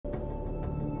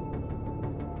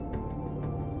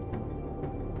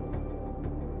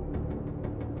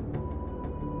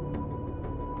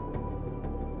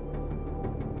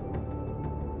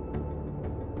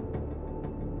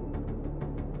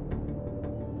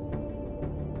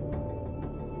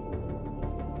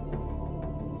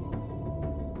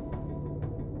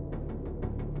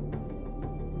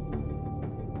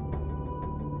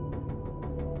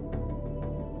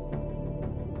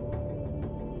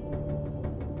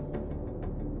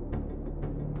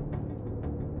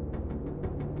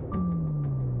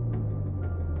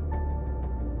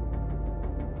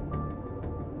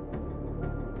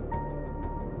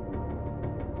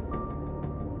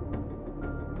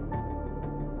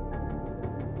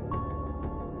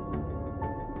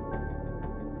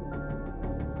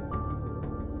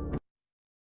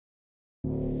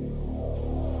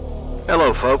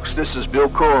Hello folks, this is Bill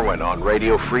Corwin on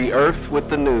Radio Free Earth with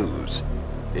the news.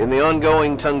 In the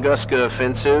ongoing Tunguska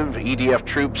offensive, EDF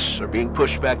troops are being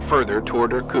pushed back further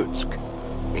toward Irkutsk.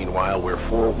 Meanwhile, we're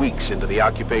 4 weeks into the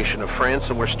occupation of France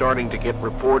and we're starting to get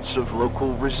reports of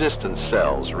local resistance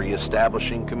cells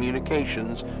re-establishing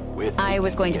communications with I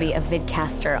was going to be a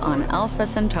vidcaster on Alpha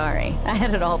Centauri. I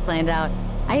had it all planned out.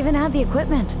 I even had the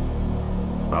equipment.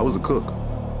 I was a cook.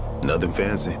 Nothing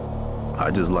fancy.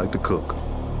 I just like to cook.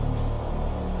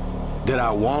 Did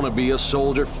I want to be a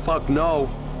soldier? Fuck no.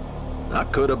 I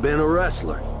could have been a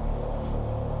wrestler.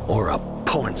 Or a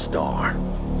porn star.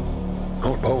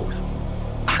 Or both.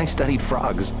 I studied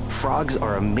frogs. Frogs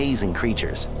are amazing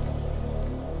creatures.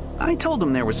 I told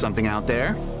them there was something out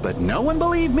there, but no one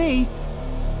believed me.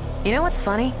 You know what's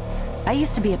funny? I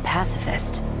used to be a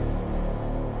pacifist.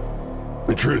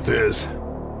 The truth is,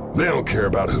 they don't care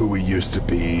about who we used to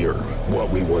be or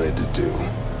what we wanted to do.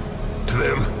 To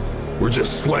them, we're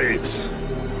just slaves.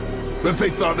 But if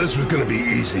they thought this was gonna be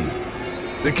easy,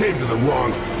 they came to the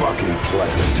wrong fucking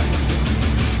planet.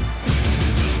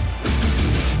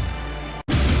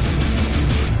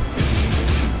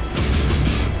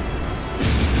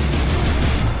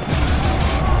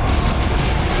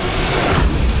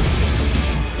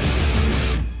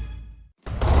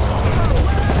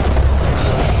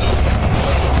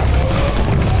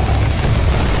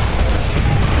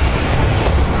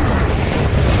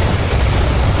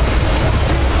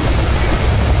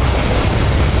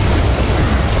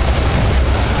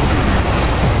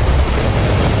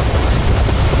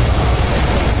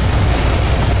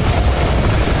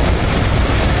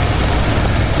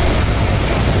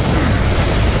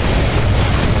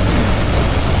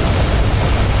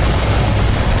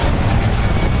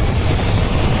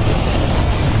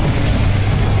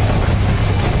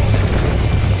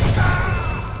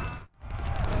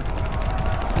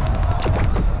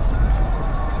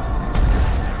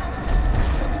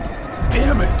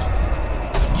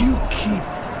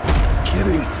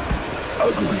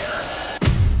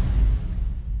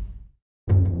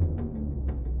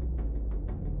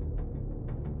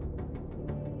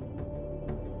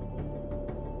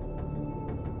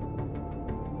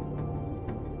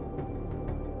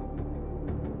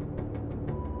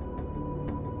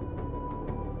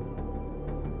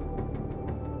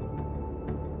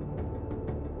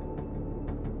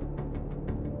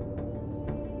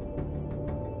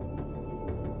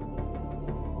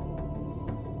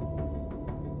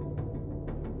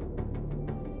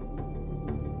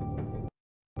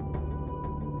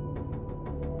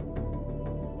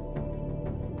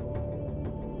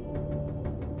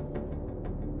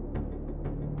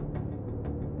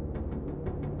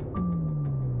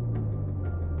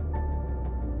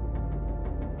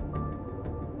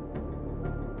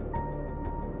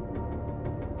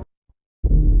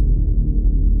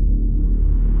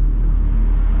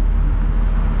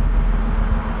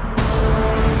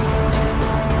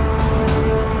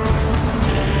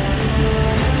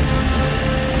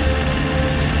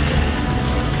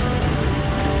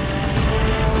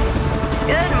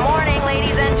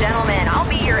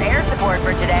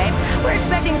 For today. We're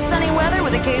expecting sunny weather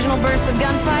with occasional bursts of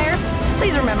gunfire.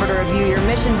 Please remember to review your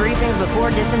mission briefings before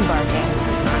disembarking.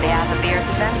 On behalf of the Earth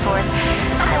Defense Force,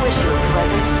 I wish you a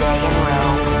pleasant stay in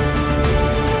Rome.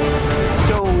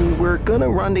 So, we're gonna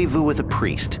rendezvous with a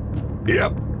priest.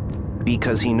 Yep.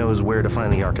 Because he knows where to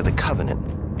find the Ark of the Covenant.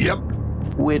 Yep.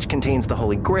 Which contains the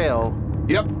Holy Grail.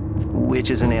 Yep.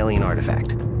 Which is an alien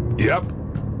artifact. Yep.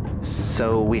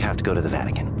 So, we have to go to the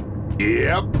Vatican.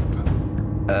 Yep.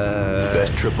 That's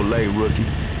AAA, rookie.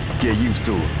 Get used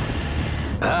to it.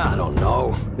 I don't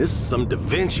know. This is some Da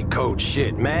Vinci Code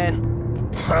shit, man.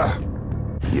 Huh.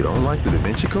 You don't like the Da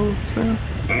Vinci Code, Sam?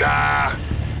 Nah.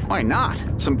 Why not?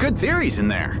 Some good theories in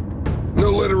there. No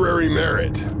literary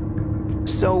merit.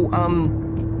 So,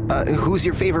 who's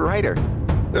your favorite writer?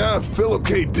 Philip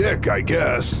K. Dick, I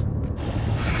guess.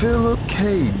 Philip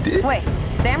K. Dick? Wait,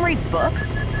 Sam reads books?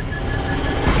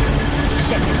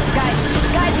 Shit.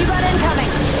 Guys, you got incoming!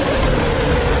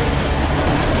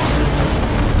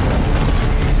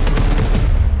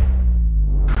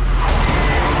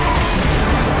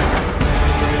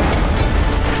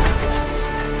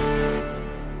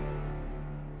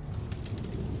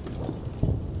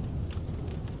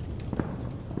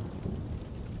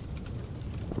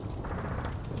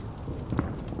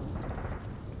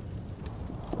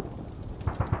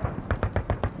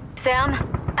 Sam?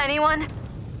 Anyone?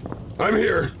 I'm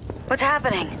here. What's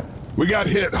happening? We got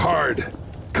hit hard.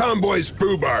 Convoy's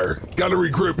FUBAR. Gotta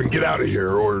regroup and get out of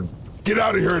here, or get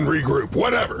out of here and regroup,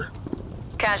 whatever.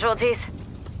 Casualties?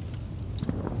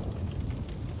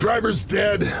 Driver's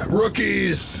dead,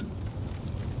 rookies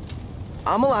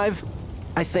I'm alive.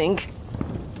 I think.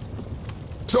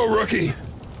 So, rookie,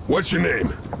 what's your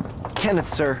name?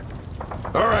 Kenneth, sir.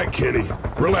 All right, Kenny,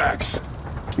 relax.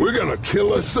 We're gonna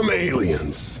kill us some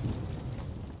aliens.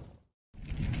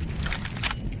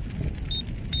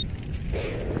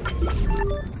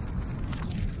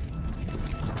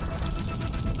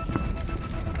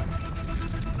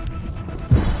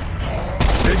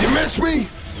 Did you miss me?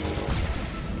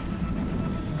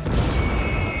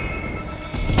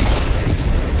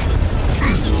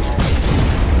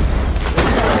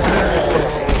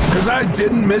 Because I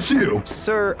didn't miss you.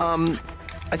 Sir,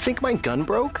 I think my gun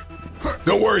broke?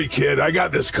 Don't worry, kid. I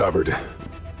got this covered.